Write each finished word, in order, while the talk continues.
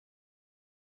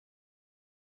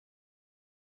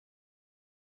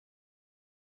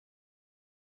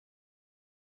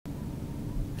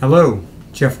Hello,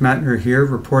 Jeff Matner here,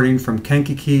 reporting from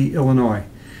Kankakee, Illinois.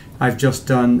 I've just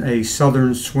done a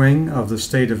southern swing of the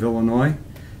state of Illinois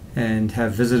and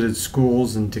have visited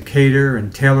schools in Decatur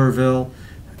and Taylorville,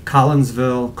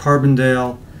 Collinsville,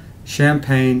 Carbondale,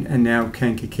 Champaign, and now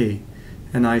Kankakee.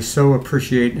 And I so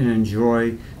appreciate and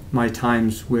enjoy my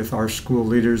times with our school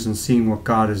leaders and seeing what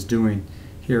God is doing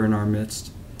here in our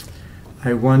midst.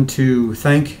 I want to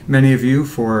thank many of you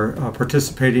for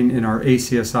participating in our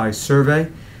ACSI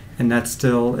survey, and that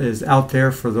still is out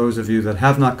there for those of you that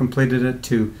have not completed it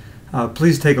to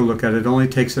please take a look at it. It only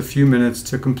takes a few minutes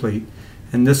to complete,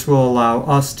 and this will allow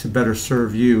us to better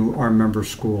serve you, our member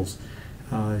schools.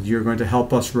 You're going to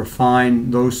help us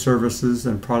refine those services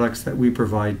and products that we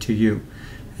provide to you.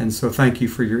 And so thank you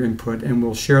for your input, and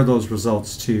we'll share those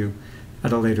results to you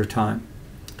at a later time.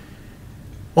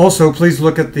 Also, please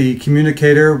look at the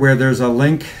Communicator where there's a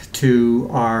link to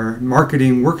our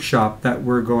marketing workshop that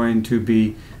we're going to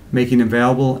be making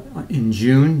available in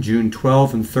June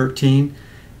 12 and 13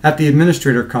 at the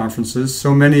administrator conferences.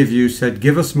 So many of you said,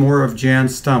 give us more of Jan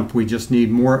Stump. We just need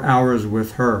more hours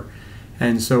with her.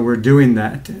 And so we're doing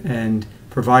that and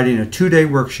providing a 2-day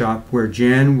workshop where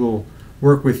Jan will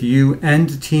work with you and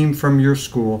a team from your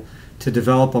school to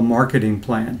develop a marketing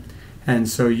plan. And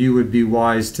so you would be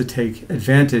wise to take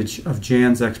advantage of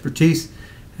Jan's expertise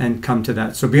and come to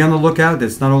that. So be on the lookout.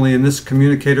 It's not only in this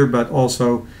Communicator, but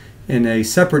also in a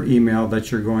separate email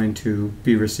that you're going to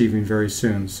be receiving very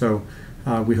soon. So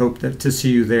we hope to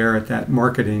see you there at that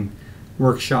marketing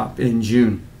workshop in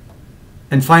June.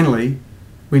 And finally,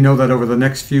 we know that over the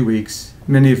next few weeks,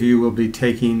 many of you will be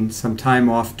taking some time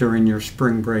off during your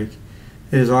spring break.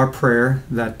 It is our prayer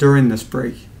that during this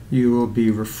break, you will be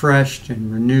refreshed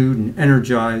and renewed and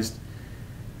energized,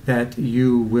 that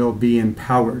you will be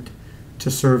empowered to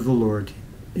serve the Lord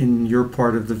in your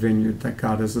part of the vineyard that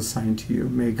God has assigned to you.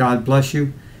 May God bless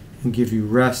you and give you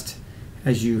rest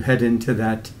as you head into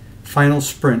that final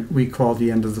sprint we call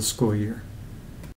the end of the school year.